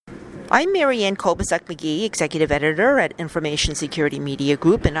I'm Marianne Kolbasuk-McGee, Executive Editor at Information Security Media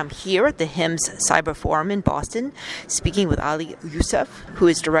Group, and I'm here at the HIMSS Cyber Forum in Boston, speaking with Ali Youssef, who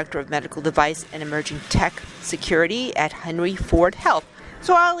is Director of Medical Device and Emerging Tech Security at Henry Ford Health.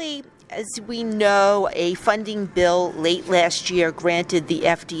 So, Ali, as we know, a funding bill late last year granted the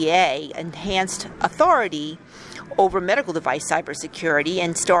FDA enhanced authority over medical device cybersecurity,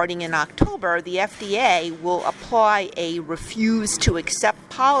 and starting in October, the FDA will apply a refuse to accept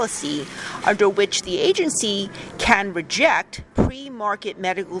policy under which the agency can reject pre-market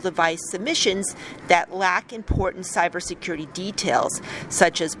medical device submissions that lack important cybersecurity details,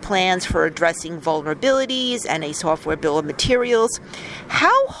 such as plans for addressing vulnerabilities and a software bill of materials.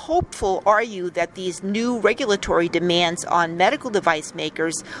 How hopeful are you that these new regulatory demands on medical device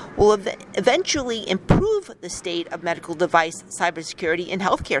makers will eventually improve the state of medical device cybersecurity in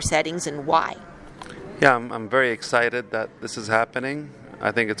healthcare settings, and why? Yeah, I'm very excited that this is happening.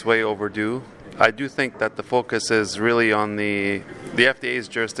 I think it's way overdue. I do think that the focus is really on the FDA's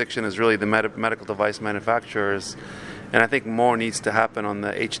jurisdiction is really the medical device manufacturers, and I think more needs to happen on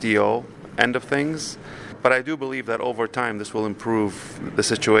the HDO end of things. But I do believe that over time this will improve the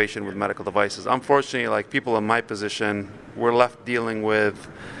situation with medical devices. Unfortunately, like people in my position, we're left dealing with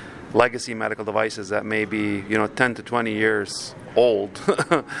legacy medical devices that may be 10 to 20 years old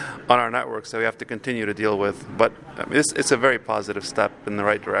on our network, so we have to continue to deal with. But it's a very positive step in the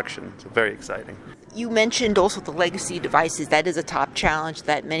right direction. It's very exciting. You mentioned also the legacy devices. That is a top challenge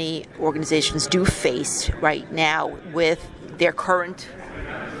that many organizations do face right now with their current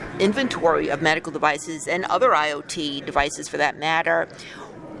inventory of medical devices and other IoT devices for that matter.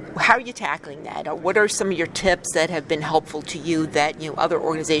 How are you tackling that? Or what are some of your tips that have been helpful to you that other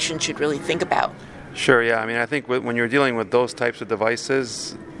organizations should really think about? Sure, yeah. I think when you're dealing with those types of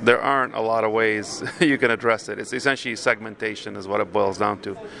devices, there aren't a lot of ways you can address it. It's essentially segmentation is what it boils down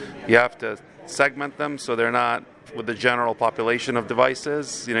to. You have to segment them so they're not with the general population of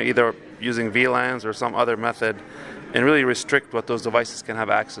devices, either using VLANs or some other method, and really restrict what those devices can have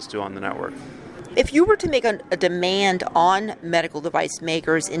access to on the network. If you were to make a demand on medical device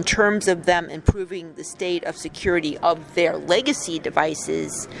makers in terms of them improving the state of security of their legacy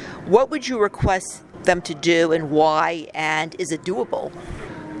devices, what would you request them to do and why, and is it doable?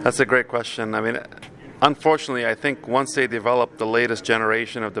 That's a great question. Unfortunately, I think once they develop the latest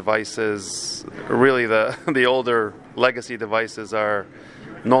generation of devices, really the older legacy devices are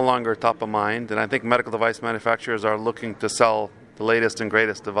no longer top of mind, and I think medical device manufacturers are looking to sell the latest and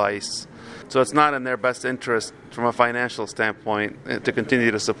greatest device. So it's not in their best interest from a financial standpoint to continue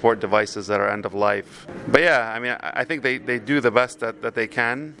to support devices that are end of life. But yeah, I think they do the best that they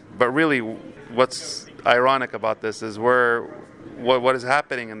can. But really what's ironic about this is what is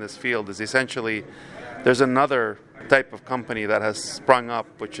happening in this field is essentially there's another type of company that has sprung up,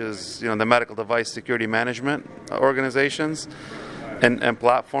 which is the medical device security management organizations and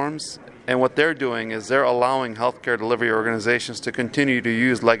platforms. And what they're doing is they're allowing healthcare delivery organizations to continue to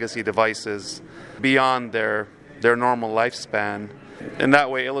use legacy devices beyond their normal lifespan, and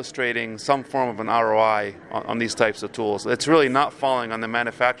that way illustrating some form of an ROI on these types of tools. It's really not falling on the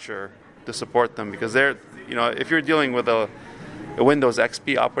manufacturer to support them, because if you're dealing with a Windows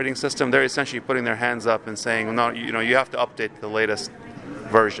XP operating system, they're essentially putting their hands up and saying, no, you have to update the latest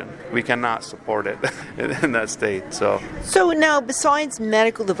version. We cannot support it in that state. So now, besides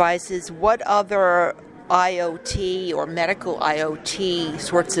medical devices, what other IoT or medical IoT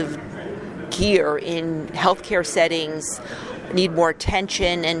sorts of gear in healthcare settings need more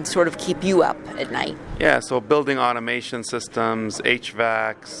attention and sort of keep you up at night? Yeah, so building automation systems,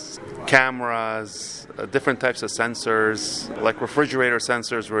 HVACs, cameras, different types of sensors, like refrigerator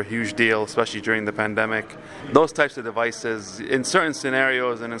sensors were a huge deal, especially during the pandemic. Those types of devices, in certain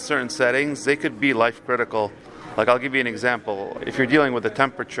scenarios and in certain settings, they could be life critical. Like, I'll give you an example. If you're dealing with a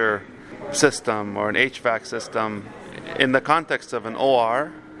temperature system or an HVAC system, in the context of an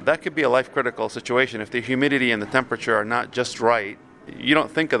OR, that could be a life critical situation. If the humidity and the temperature are not just right, you don't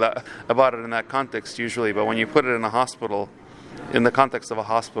think about it in that context usually, but when you put it in a hospital, in the context of a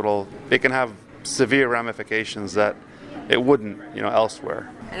hospital, it can have severe ramifications that it wouldn't,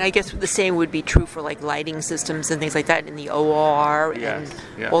 elsewhere. And I guess the same would be true for like lighting systems and things like that in the OR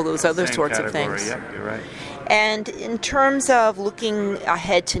all those other sorts of things. Yep, you're right. And in terms of looking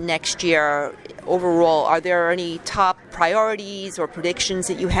ahead to next year, overall, are there any top priorities or predictions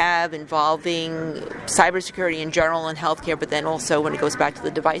that you have involving cybersecurity in general and healthcare, but then also when it goes back to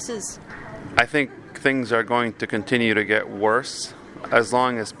the devices? I think things are going to continue to get worse as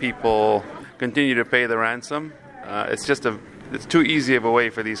long as people continue to pay the ransom. It's too easy of a way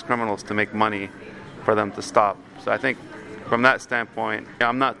for these criminals to make money for them to stop. So I think from that standpoint,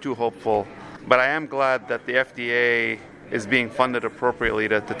 I'm not too hopeful. But I am glad that the FDA is being funded appropriately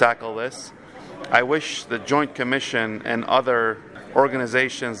to tackle this. I wish the Joint Commission and other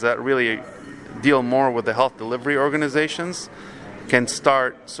organizations that really deal more with the health delivery organizations can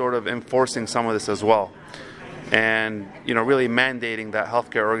start sort of enforcing some of this as well. And, really mandating that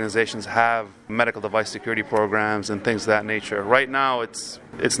healthcare organizations have medical device security programs and things of that nature. Right now, it's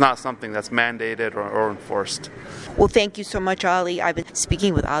not something that's mandated or enforced. Well, thank you so much, Ali. I've been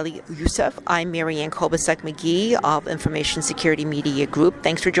speaking with Ali Youssef. I'm Marianne Kolbasek-McGee of Information Security Media Group.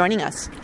 Thanks for joining us.